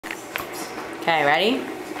Okay, ready?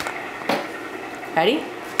 Ready?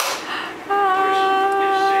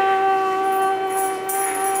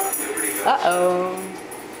 Uh-oh.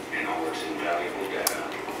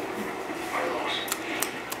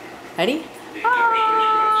 Ready?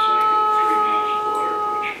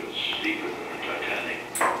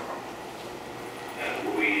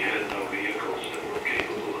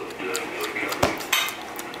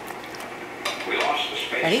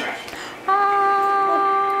 Ready?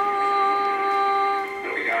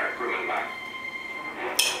 We got our crewman back.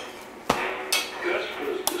 Gus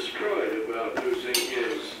was destroyed about losing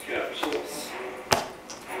his capsule.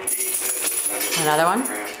 Another one.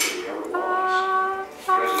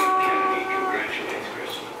 President Kennedy congratulates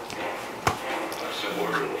Grissom.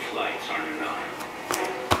 Suborbital flights are denied.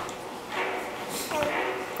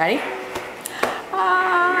 Ready?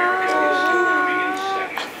 America is still coming in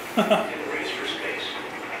second in the race for space.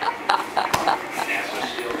 NASA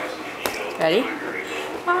still hasn't killed Ready?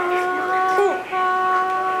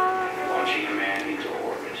 launching a man into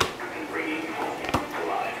orbit and bringing him home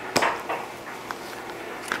alive.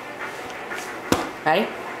 Ready?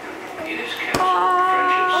 In his capsule,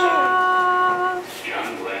 Friendship 7, John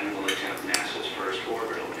Glenn will attempt NASA's first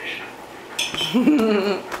orbital mission.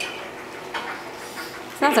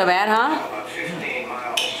 It's not so bad, huh? About 15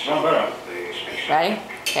 miles. Not better. Ready?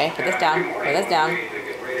 Okay, put this down. Put this down.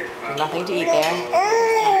 There's nothing to eat there.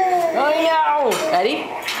 Oh no! Ready?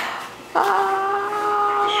 The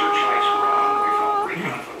searchlights were on. We felt pretty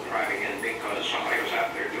confident driving in because somebody was out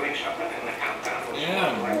there doing something and the countdown was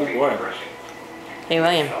Yeah, good boy. Hey,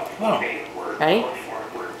 William. Oh. Ready?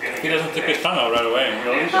 He doesn't stick his tongue out right away.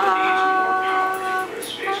 Really?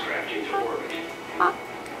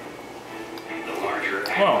 The larger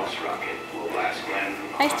Atlas rocket will blast Glenn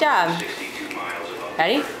Nice job. 62 miles above.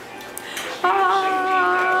 Ready?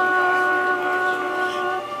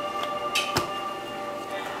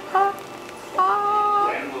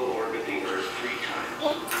 Glenn will orbit the Earth 3 times.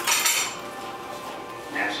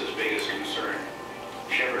 NASA's biggest concern,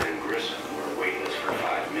 Shepard and Grissom were weightless for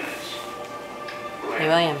 5 minutes. Glenn Hey,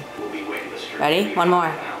 William. will be weightless for Ready? 3 One more.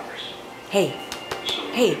 hours. Hey. So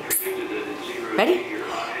Hey. predicted that in 0 Ready? to your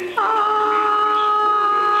eyes,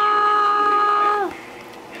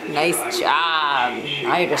 Nice job.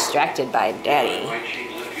 Now you're distracted by Daddy. white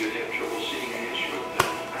shades up, you'd have trouble seeing an instrument.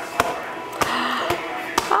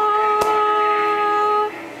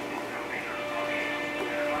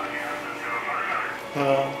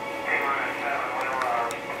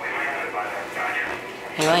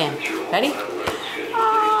 Hey, William. Ready? So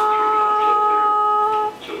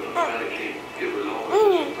automatically, it was always a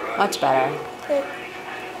surprise. Much better.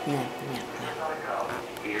 Yeah.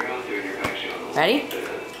 When you're out there and you're actually on the Ready?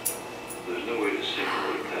 there's no way to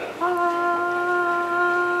simulate that.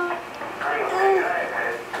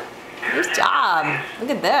 Good job. Look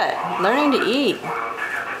at that. Learning to eat.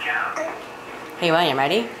 Hey, William,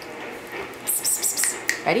 ready?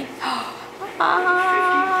 Ready? 50,000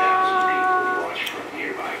 people watch from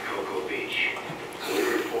nearby Cocoa Beach. So the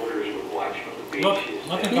reporters would watch from the beach. Look,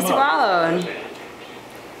 nothing He come out. swallowed.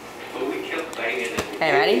 But we kept banging it.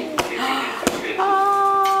 Okay, ready?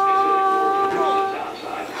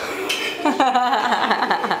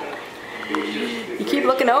 You keep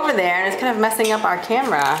looking over there and it's kind of messing up our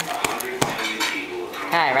camera.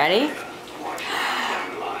 Okay, ready?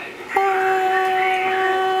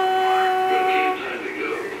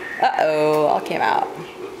 Uh-oh, all came out.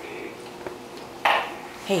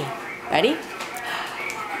 Hey, ready?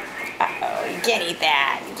 Uh-oh, you can't eat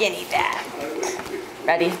that. You can't eat that.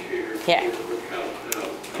 Ready? Here.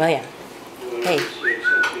 William. Hey.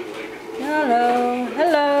 Hello.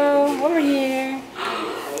 Hello. Over here.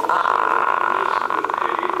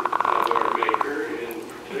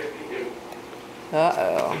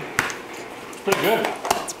 Uh-oh. Pretty good.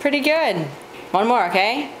 It's pretty good. One more,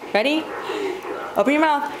 okay? Ready? Open your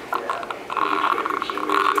mouth.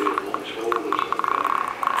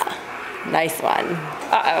 Nice one.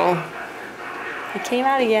 Uh-oh. It came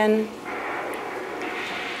out again.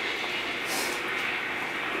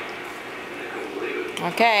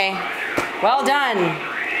 Okay. Well done.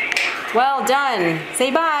 Well done.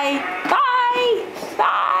 Say bye. Bye.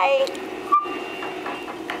 Bye.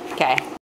 Okay.